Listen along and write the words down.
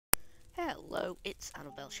Hello, it's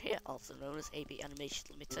Annabelle here, also known as AB Animation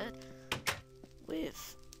Limited,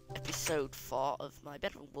 with episode 4 of my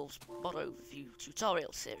Bedroom Wolves mod overview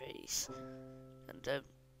tutorial series. And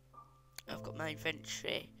I've got my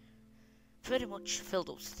inventory pretty much filled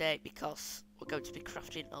up today because we're going to be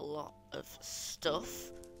crafting a lot of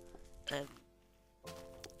stuff.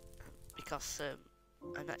 Because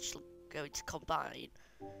I'm actually going to combine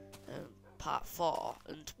part 4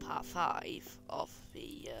 and part 5 of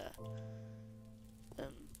the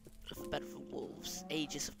Bedroom Wolves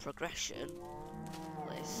Ages of Progression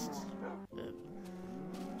list. The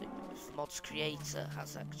mod's creator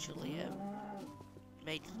has actually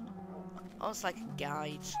made almost like a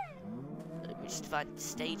guide which is divided into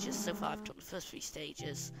stages. So far I've done the first 3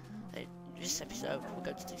 stages. In this episode we're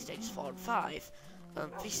going to do stages 4 and 5.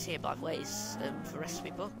 This here, by the way, is the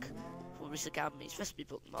recipe book from Rizagami's recipe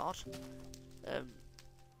book mod.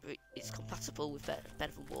 It's compatible with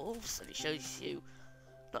Bedroom Wolves, and it shows you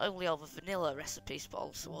not only all the vanilla recipes but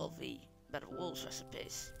also all the Bedroom Wolves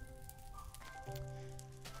recipes.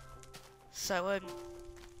 So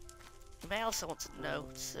you may also want to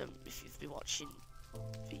note, if you've been watching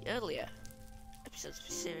the earlier episodes of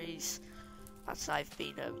the series, that I've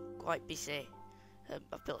been quite busy.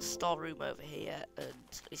 I've built a storeroom over here,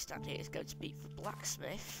 and this down here is going to be the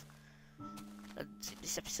blacksmith. And in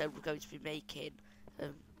this episode we're going to be making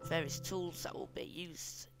various tools that will be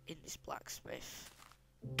used in this blacksmith.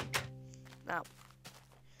 Now,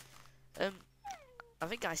 I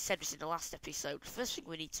think I said this in the last episode, the first thing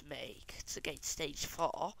we need to make to get to stage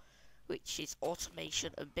 4, which is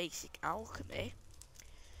automation and basic alchemy,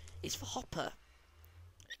 is the hopper.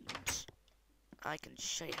 And I can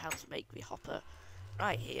show you how to make the hopper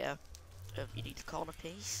right here. You need a corner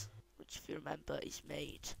piece, which if you remember is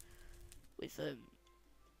made with the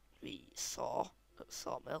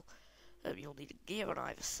sawmill. You'll need a gear on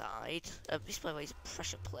either side. This, by the way, is a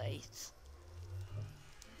pressure plate,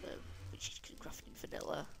 which you can craft in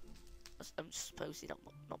vanilla. I'm supposing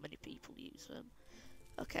not many people use them.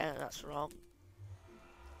 Okay, that's wrong.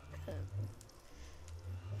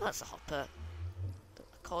 That's a hopper,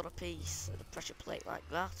 a corner piece, and a pressure plate like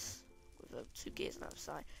that, with 2 gears on either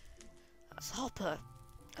side. That's a hopper,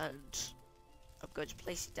 and I'm going to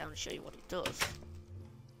place it down and show you what it does.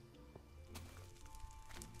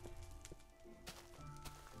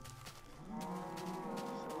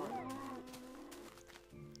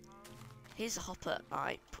 Here's a hopper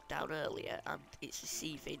I put down earlier, and it's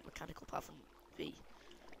receiving mechanical power from the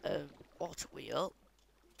water wheel.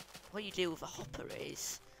 What you do with a hopper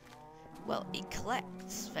is, well, it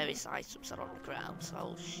collects various items that are on the ground, so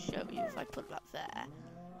I'll show you. If I put that there,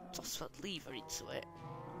 toss that lever into it.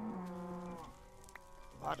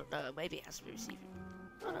 I don't know, maybe it has to be receiving.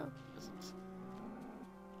 Oh no, it doesn't.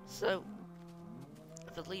 So,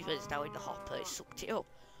 the lever is now in the hopper, it sucked it up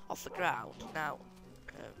off the ground. Now,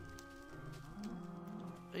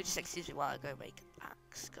 just excuse me while I go make an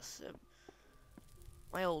axe, because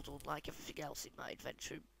my old one, like everything else in my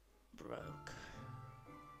inventory, broke.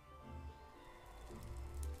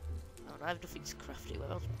 Oh, and I have nothing to craft it with.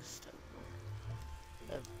 I'll make a stone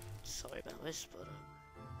one. Sorry about this, but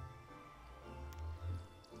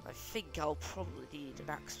I think I'll probably need an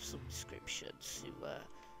axe of some description to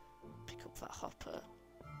pick up that hopper.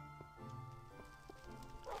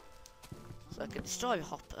 So I can destroy the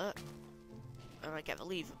hopper, and I get the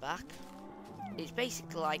lever back. It's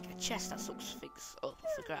basically like a chest that sucks things up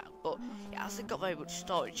off the ground, but it hasn't got very much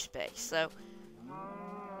storage space. So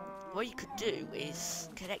what you could do is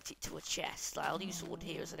connect it to a chest. Like, I'll use the one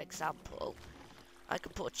here as an example. I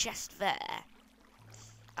can put a chest there,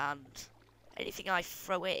 and anything I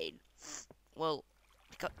throw in, well,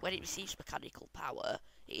 because when it receives mechanical power,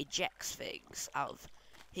 it ejects things out of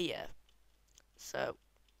here. So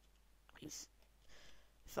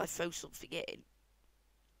if I throw something in,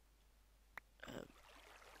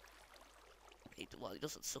 it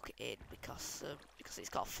doesn't suck it in because it's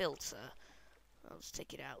got a filter. I'll just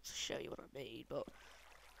take it out to show you what I mean, but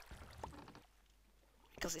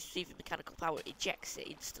because it's receiving mechanical power, it ejects it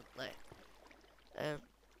instantly.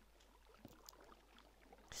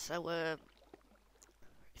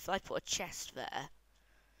 If I put a chest there,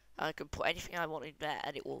 I can put anything I want in there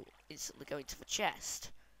and it will instantly go into the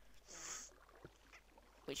chest,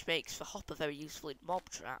 which makes the hopper very useful in mob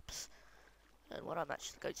traps. And what I'm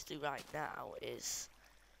actually going to do right now is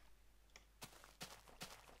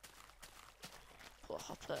put a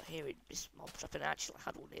hopper here in this mob trap, and I actually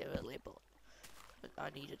had one here earlier, but I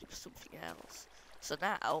needed it for something else. So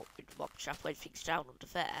now, in the mob trap, when things down under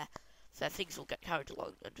there, things will get carried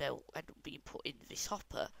along and they'll end up being put in this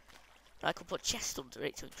hopper. And I could put a chest under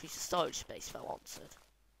it to increase the storage space if I wanted.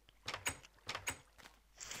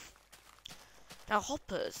 Now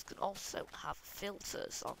hoppers can also have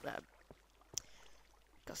filters on them,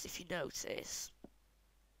 because if you notice,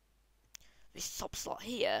 this top slot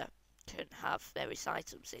here can have various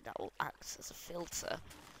items in that will act as a filter.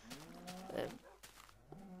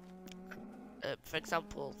 For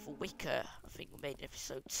example, for Wicker, I think we made in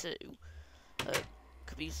episode 2,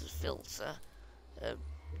 could be used as a filter. You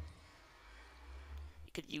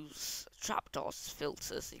could use trapdoors as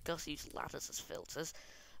filters, you can also use ladders as filters.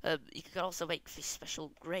 You can also make this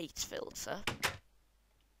special grate filter.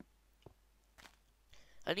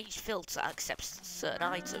 And each filter accepts certain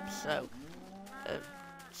items, so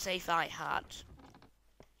say if I had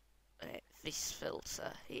this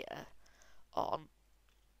filter here on,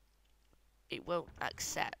 it won't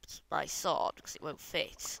accept my sword because it won't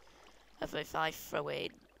fit. However, if I throw in,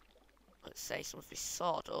 let's say, some of this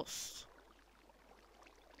sawdust,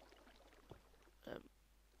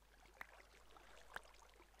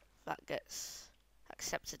 that gets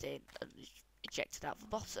accepted in and ejected out the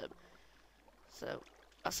bottom. So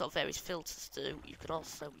that's what various filters do. You can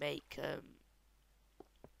also make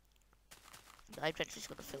my inventory's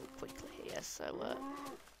going to fill quickly here, so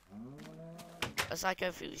as I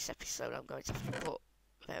go through this episode, I'm going to have to put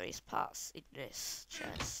various parts in this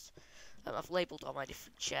chest. I've labelled all my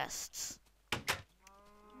different chests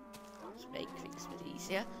to make things a bit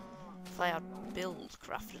easier. If I had build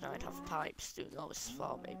crafting, I'd have pipes doing all this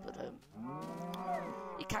for me, but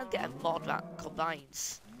you can get a mod that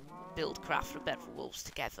combines build craft and Better Wolves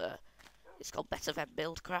together. It's called Better Than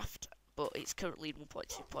Buildcraft, but it's currently in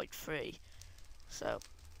 1.2.3, so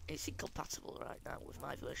it's incompatible right now with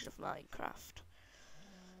my version of Minecraft.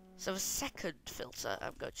 So the second filter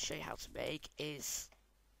I'm going to show you how to make is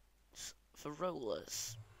for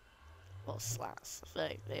rollers, or slats.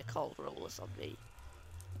 They're called rollers on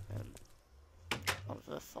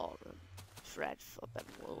the forum thread for Ben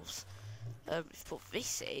Wolves. If you put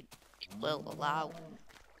this in, it will allow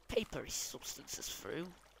papery substances through,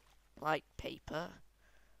 like paper,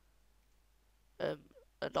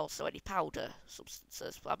 and also any powder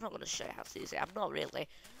substances, but I'm not going to show you how to use it. I'm not really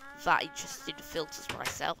that interested in filters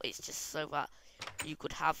myself. It's just so that you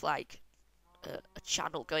could have like a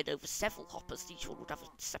channel going over several hoppers, each one would have a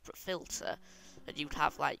separate filter, and you'd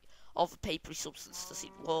have like all the papery substances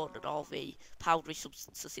in one, and all the powdery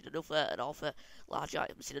substances in another, and all the large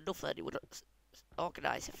items in another, and it would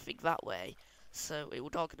organise everything that way. So it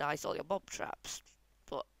would organise all your mob traps.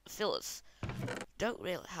 But filters don't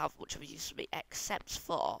really have much of a use for me, except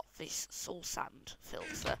for this soul sand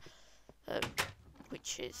filter,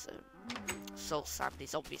 which is soul sand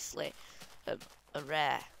is obviously a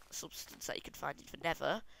rare substance that you can find in the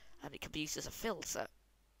Nether, and it can be used as a filter.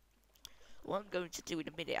 What I'm going to do in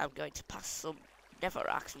a minute, I'm going to pass some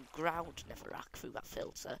netherrack, some ground netherrack through that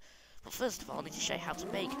filter. But first of all, I need to show you how to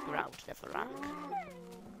make ground netherrack.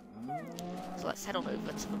 So let's head on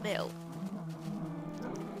over to the mill.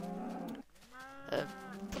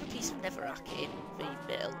 Put a piece of netherrack in the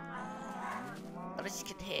mill, and as you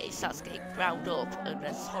can hear, it starts getting ground up, and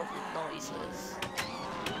there's horrible noises.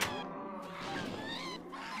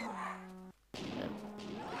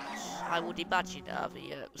 I would imagine are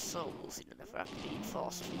the souls in the netherrack being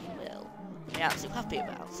forced through the mill. I'm not too happy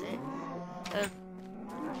about it.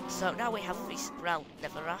 So now we have this ground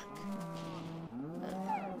netherrack.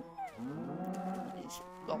 It's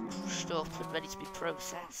all crushed up and ready to be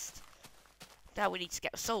processed. Now we need to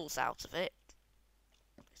get the souls out of it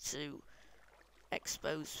to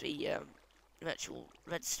expose the eventual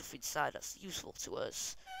red stuff inside that's useful to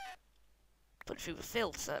us. Put it through the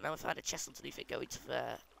filter. Now if I had a chest underneath it, go into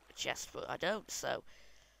the chest, but I don't, so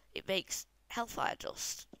it makes hellfire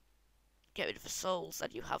dust. Get rid of the souls,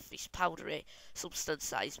 and you have this powdery substance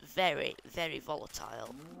that is very, very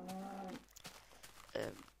volatile.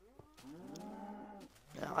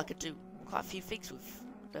 Now I could do quite a few things with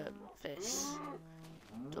this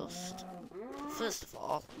dust. First of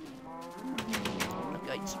all, I'm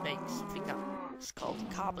going to make something that's called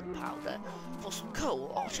carbon powder. Pour some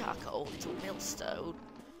coal or charcoal into a millstone,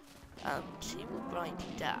 and it will grind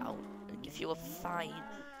it down and give you a fine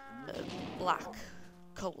black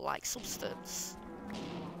coal-like substance.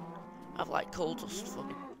 I've like coal dust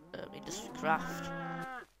from industry craft.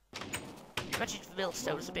 Imagine the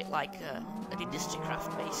millstone is a bit like an industry craft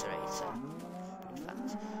macerator, in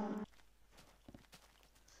fact.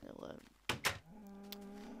 So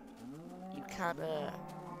you can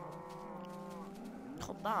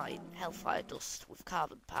combine hellfire dust with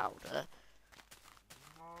carbon powder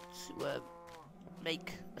to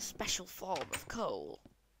make a special form of coal.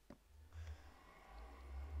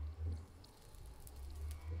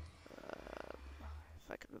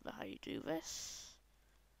 If I can remember how you do this.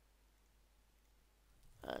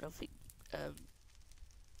 I don't think.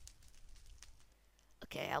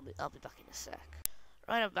 Okay, I'll be back in a sec.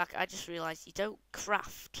 Right, I'm back. I just realised you don't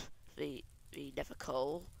craft the nether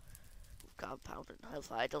coal, gunpowder and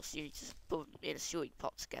hellfire dust. You need to put them in a stewing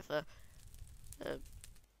pot together.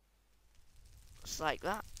 Just like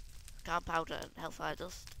that. Gunpowder and hellfire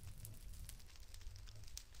dust.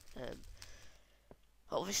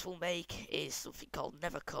 What this will make is something called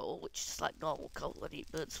nether coal, which is like normal coal and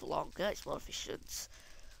it burns for longer. It's more efficient.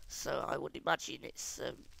 So I would imagine it's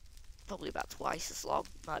probably about twice as long.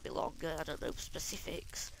 Might be longer. I don't know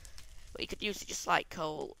specifics. But you could use it just like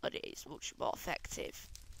coal, and it is much more effective.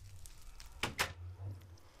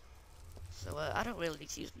 So I don't really need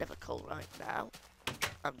to use nether coal right now.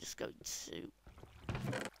 I'm just going to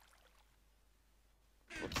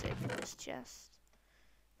put it in this chest.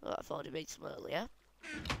 Well, I've already made some earlier.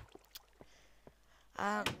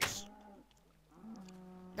 And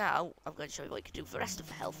now I'm going to show you what you can do for the rest of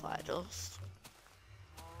the hellfire dust.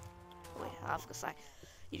 We have, because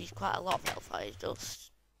you need quite a lot of hellfire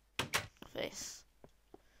dust. This.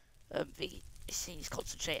 This thing is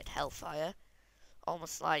concentrated hellfire.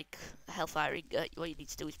 Almost like a hellfire ingot. What you need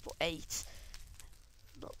to do is put 8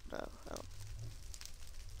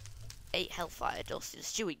 hellfire dust in a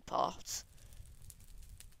stewing pot.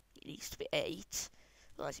 It needs to be 8,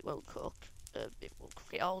 otherwise it won't cook. It will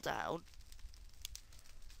cook it all down,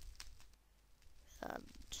 and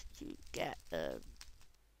you get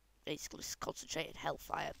basically this concentrated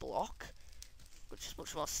hellfire block, which is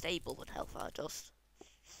much more stable than hellfire dust.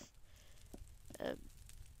 And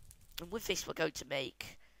with this, we're going to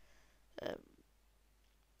make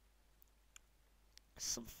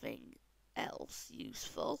something else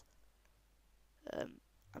useful.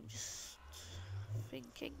 I'm just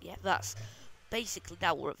thinking, yeah, that's basically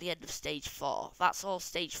now we're at the end of stage 4. That's all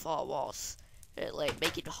stage 4 was, like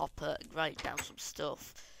making a hopper and writing down some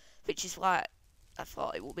stuff, which is why I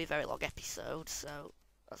thought it would be a very long episode, so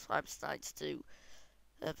that's why I'm starting to do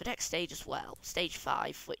the next stage as well, stage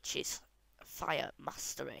 5, which is fire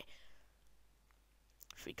mastery.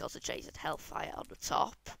 3 concentrated hellfire on the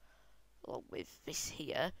top, along with this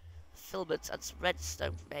here, filament and some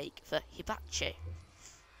redstone to make the hibachi.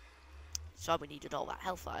 So we needed all that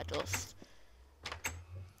hellfire dust.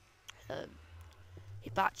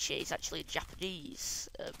 Hibachi is actually a Japanese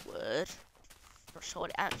word. I'm not sure what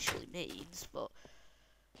it actually means, but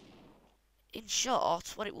in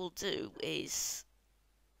short, what it will do is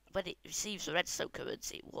when it receives the redstone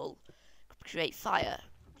currents, it will create fire.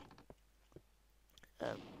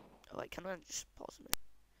 Oh wait, can I just pause a minute?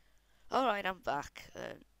 Alright, I'm back.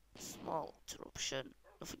 Small interruption,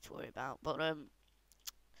 nothing to worry about, but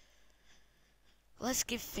let's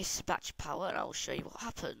give this batch power and I'll show you what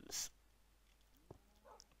happens.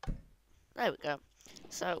 There we go.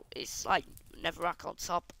 So it's like netherrack on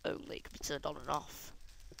top, only it can be turned on and off.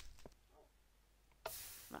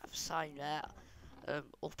 I have a sign there.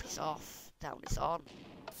 Up is off, down is on.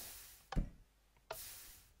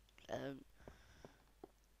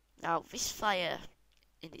 Now this fire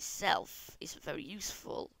in itself isn't very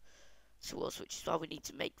useful to us, which is why we need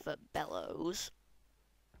to make the bellows,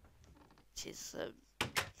 which is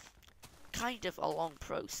kind of a long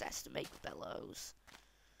process to make bellows,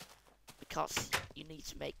 because you need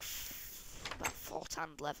to make about 4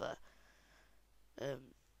 tanned leather.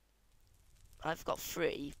 I've got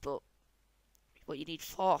 3, but what you need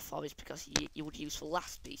 4 for is because you would use the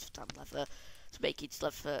last piece of tanned leather to make it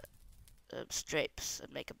leather strips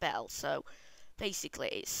and make a bell. So basically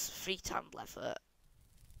it's 3 tanned leather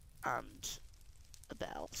and a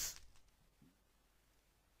belt.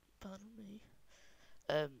 Pardon me.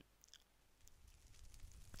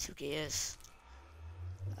 2 gears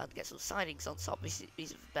and get some sidings on top. These are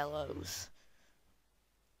the bellows.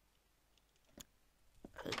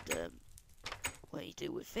 And what you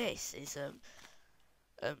do with this is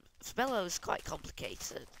the bellows is quite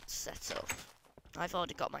complicated to set up. I've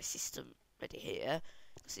already got my system ready here,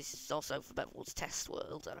 because this is also for Bevel's test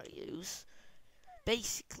world that I use.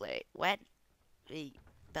 Basically, when the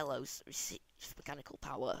bellows receive mechanical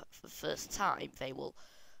power for the first time, they will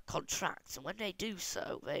contract, and when they do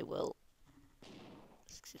so, they will...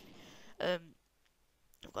 Excuse me.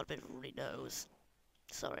 I've got a bit of a runny nose.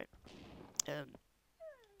 Sorry. There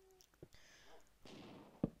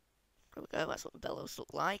we go, that's what the bellows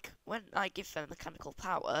look like. When I give them mechanical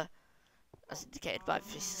power, as indicated by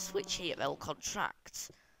this switch here, they'll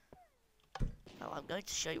contract. Now I'm going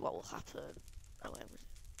to show you what will happen. I'm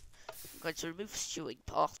going to remove the stewing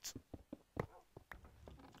pot.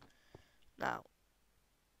 Now,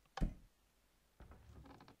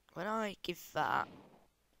 when I give that,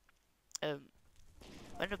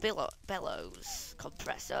 when when a bellows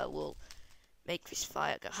compressor will make this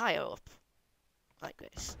fire go higher up, like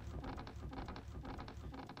this.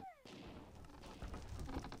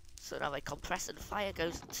 So now I compress and the fire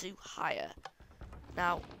goes to higher.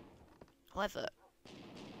 Now, however,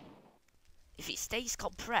 if it stays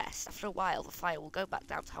compressed, after a while the fire will go back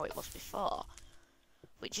down to how it was before.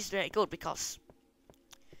 Which is very good because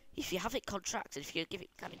if you have it contracted, if you give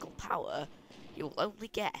it mechanical power, you will only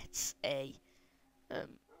get a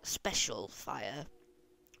special fire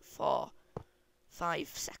for 5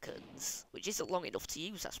 seconds, which isn't long enough to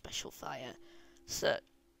use that special fire to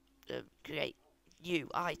create new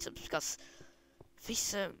items, because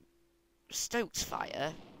this stoked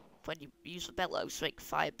fire, when you use the bellows to make the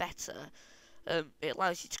fire better, it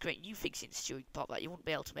allows you to create new things in the stewing pot that you wouldn't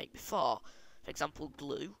be able to make before. For example,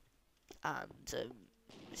 glue, and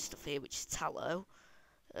this stuff here which is tallow,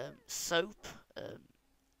 soap,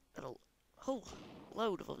 and a whole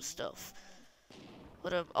load of other stuff.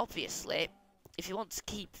 But obviously, if you want to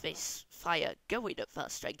keep this fire going at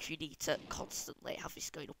that strength, you need to constantly have this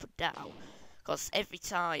going up and down, because every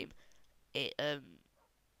time it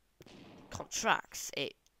contracts,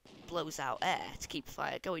 it blows out air to keep the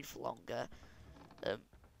fire going for longer.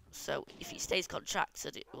 So if it stays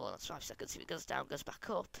contracted, well, that's 5 seconds. If it goes down, goes back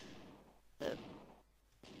up, that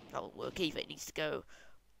won't work either. It needs to go.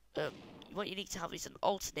 What you need to have is an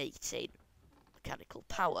alternating mechanical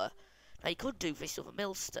power. Now you could do this with a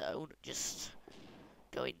millstone, just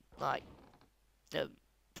going like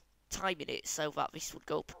timing it so that this would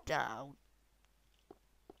go up and down.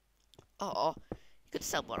 Or you could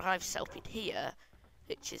sell what I've set up in here,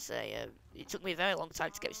 which is a. It took me a very long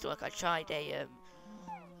time to get this to work. I tried a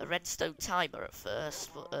redstone timer at first,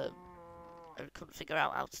 but I couldn't figure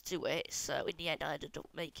out how to do it. So in the end, I ended up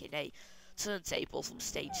making a turntable from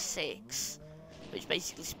stage 6, which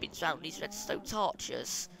basically spins around these redstone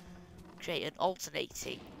torches, create an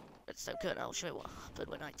alternating redstone current. I'll show you what happened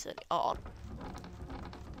when I turn it on.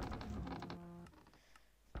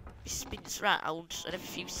 It spins round, and every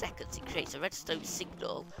few seconds it creates a redstone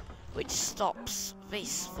signal, which stops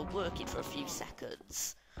this from working for a few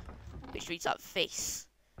seconds, which means that this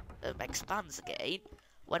expands again.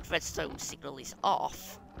 When the redstone signal is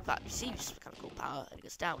off, that receives mechanical power and it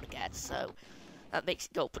goes down again, so that makes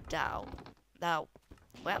it go up and down. Now,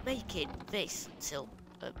 we're making this until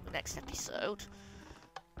the next episode,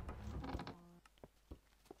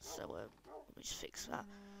 so let me just fix that.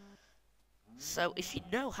 So if you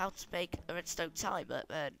know how to make a redstone timer,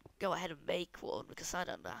 then go ahead and make one, because I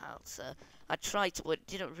don't know how to. I tried to, but it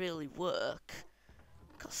didn't really work,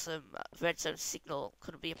 because redstone signal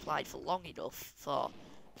couldn't be applied for long enough for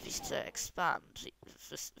this to expand.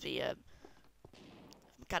 The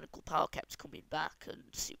mechanical power kept coming back, and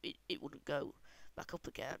it wouldn't go back up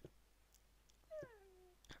again.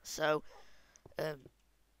 So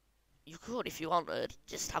you could, if you wanted,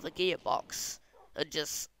 just have a gearbox and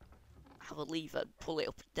just have a lever and pull it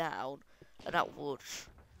up and down, and that would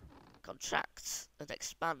contract and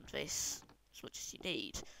expand this as much as you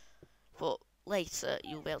need. But later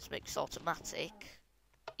you'll be able to make this automatic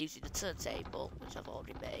using the turntable, which I've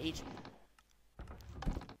already made,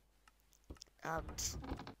 and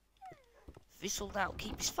this will now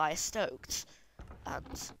keep this fire stoked.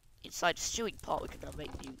 And inside the stewing pot we can now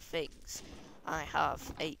make new things. I have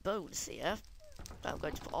 8 bones here. I'm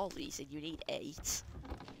going to put all these in. You need 8.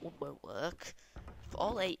 One won't work. Put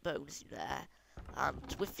all 8 bones in there,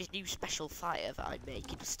 and with this new special fire that I'm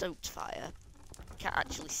making, a stoked fire, you can't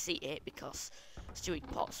actually see it because stewing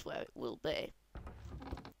pot's where it will be.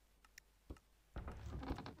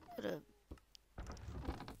 But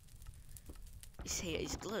this here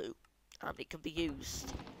is glue, and it can be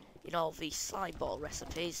used in all these slime ball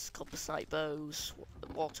recipes, composite bows,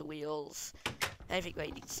 water wheels, everything where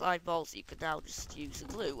you need slime balls. You can now just use the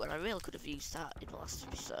glue, and I really could have used that in the last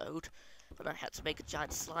episode when I had to make a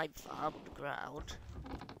giant slime farm underground.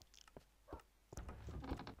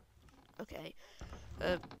 Okay,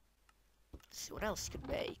 let's see what else you can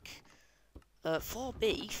make. For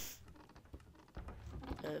beef,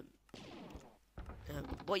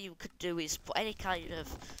 what you could do is put any kind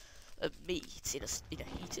of meat in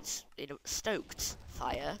a stoked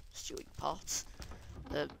fire stewing pot,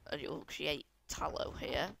 and it will create tallow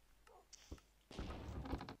here.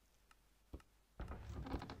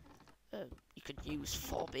 You can use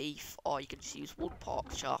 4 beef, or you can just use 1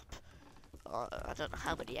 pork chop. I don't know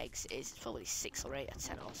how many eggs it is. It's probably 6 or 8 or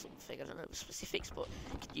 10 or something. I don't know the specifics, but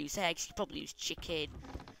you can use eggs. You can probably use chicken.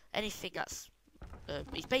 Anything that's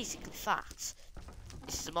it's basically fat.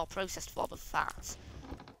 This is a more processed form of fat,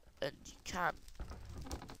 and you can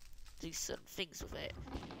do certain things with it.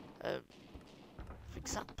 For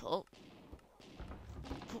example,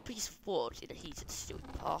 put a piece of wood in a heated stewing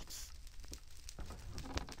pot,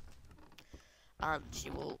 and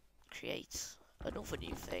you will create another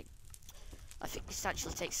new thing. I think this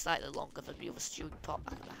actually takes slightly longer than the other stewing pot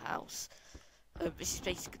back in the house. This is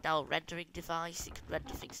basically now a rendering device. It can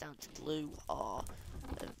render things down to glue, or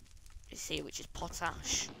this here, which is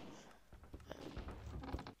potash.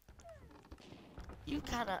 You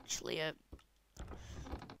can actually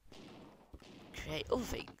create other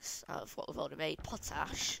things out of what we've already made.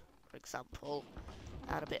 Potash, for example,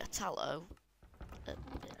 and a bit of tallow.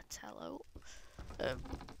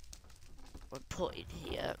 When put in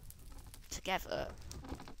here together,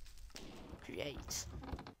 create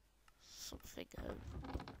something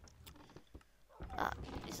that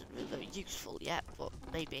isn't really very useful yet, but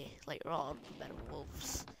maybe later on, better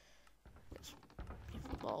wolves. It's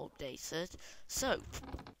even more updated. Soap.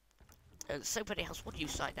 Soap only has one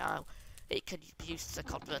use right now. It can be used to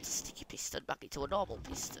convert a sticky piston back into a normal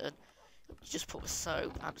piston. You just put the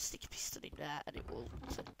soap and a sticky piston in there and it will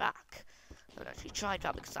turn it back. I haven't actually tried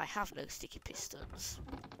that because I have no sticky pistons.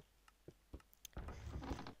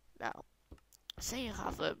 Now, say you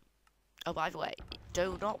have oh, by the way,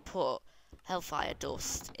 do not put hellfire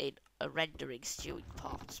dust in a rendering stewing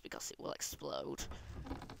pot because it will explode.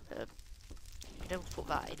 You don't put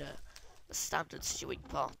that in a standard stewing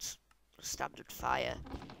pot, a standard fire,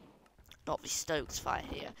 not the stoked fire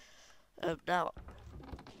here. Now,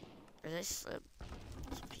 this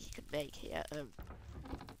something you can make here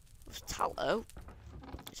with tallow,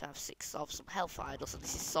 which I have 6 of, some hellfire dust, and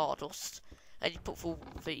this is sawdust, and you put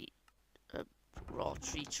the raw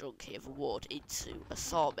tree trunk here, the wood, into a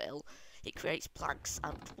sawmill. It creates planks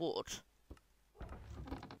and wood.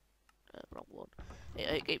 Wrong one.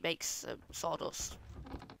 It makes sawdust,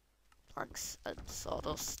 planks and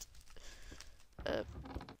sawdust. And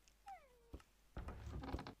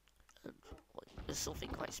there's something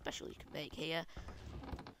quite special you can make here.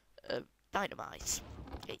 Dynamite.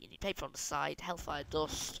 You need paper on the side, hellfire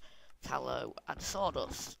dust, tallow, and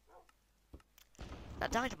sawdust. Now,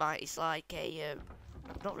 dynamite is like a,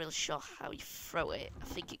 I'm not really sure how you throw it. I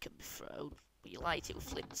think it can be thrown. You light it with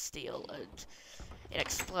flint and steel and it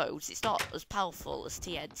explodes. It's not as powerful as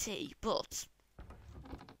TNT, but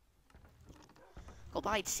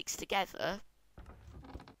combine 6 together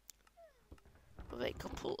with a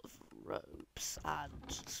couple of ropes and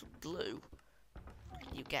some glue,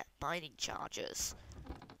 you get mining charges.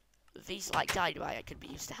 These, like dynamite, can be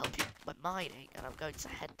used to help you with mining, and I'm going to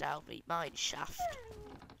head down the mine shaft.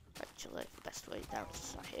 Actually, the best way down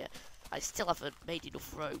is right here. I still haven't made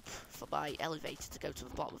enough rope for my elevator to go to the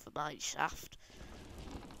bottom of the mine shaft.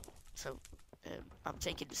 So, I'm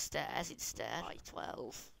taking the stairs instead. Right,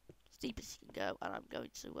 12. As deep as you can go, and I'm going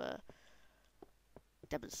to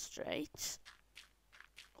demonstrate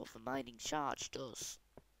what the mining charge does.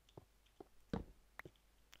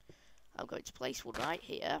 I'm going to place one right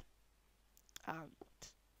here and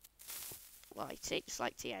light it just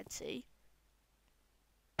like TNT.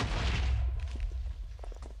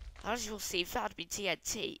 As you'll see, if that had been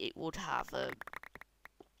TNT, it would have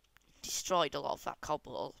destroyed a lot of that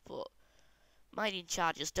cobble, but mining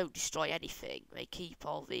charges don't destroy anything. They keep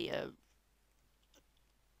all the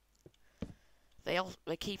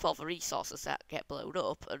they keep all the resources that get blown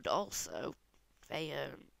up, and also they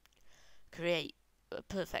create a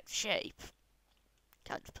perfect shape.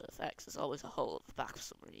 Kind of perfect. There's always a hole at the back for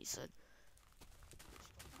some reason.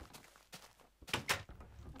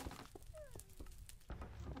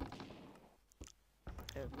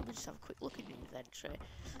 Let me just have a quick look in the inventory.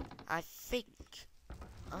 I think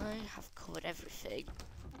I have covered everything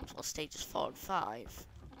until stages 4 and 5.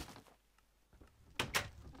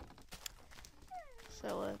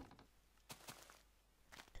 So,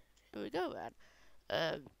 here we go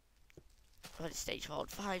then. For stage 4 and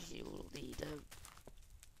 5 you will need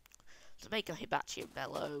to make a hibachi and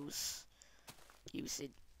bellows using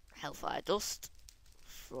hellfire dust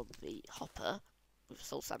from the hopper with a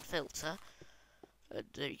soul sand filter, and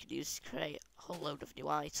you can use to create a whole load of new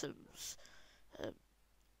items.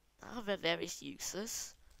 I have various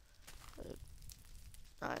uses.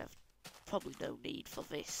 I have probably no need for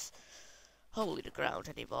this hole in the ground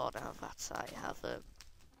anymore now that I have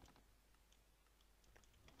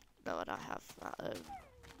now that I have that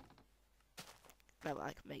now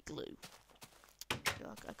I can make glue.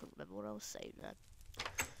 I couldn't remember what I was saying then.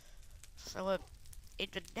 So in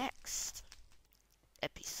the next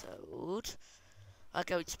episode I'm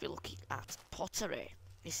going to be looking at pottery.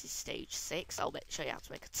 This is stage 6. I'll show you how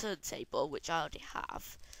to make a turntable, which I already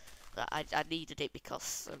have. But I needed it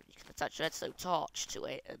because you can attach a redstone torch to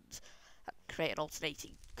it and create an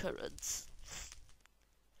alternating current.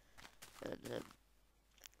 and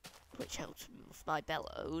which helps me with my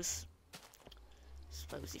bellows.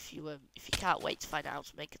 Suppose if you can't wait to find out how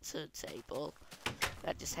to make a turntable,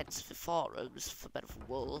 then just head to the forums for Men of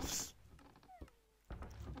Wolves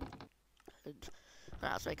and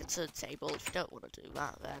how to make a turntable. If you don't want to do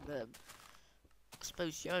that, then I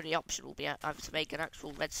suppose your only option will be either to make an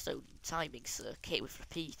actual redstone timing circuit with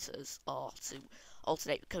repeaters, or to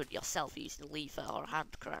alternate the current yourself using a lever or a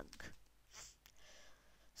hand crank.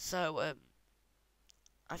 So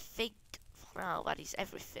I think for now that is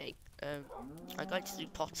everything. I'm going to do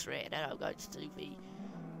pottery, and then I'm going to do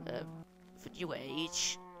the new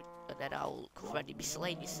age, and then I'll cover any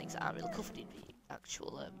miscellaneous things that aren't really covered in the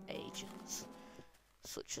actual agents,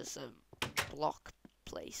 such as block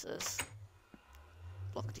places,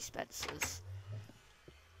 block dispensers,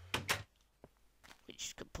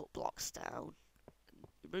 which can put blocks down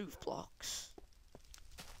and remove blocks,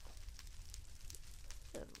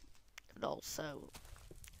 and also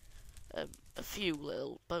a few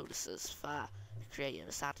little bonuses that the creator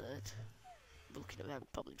has added. I'm looking at them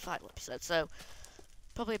probably in the final episode. So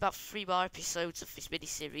probably about 3 more episodes of this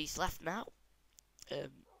mini-series left now.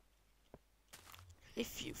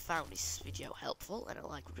 If you found this video helpful, then a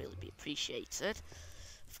like would really be appreciated.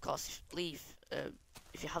 Of course, if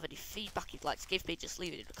you have any feedback you'd like to give me, just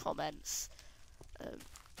leave it in the comments.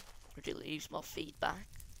 I'd really use more feedback.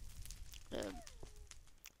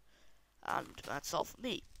 And that's all for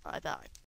me. Bye bye.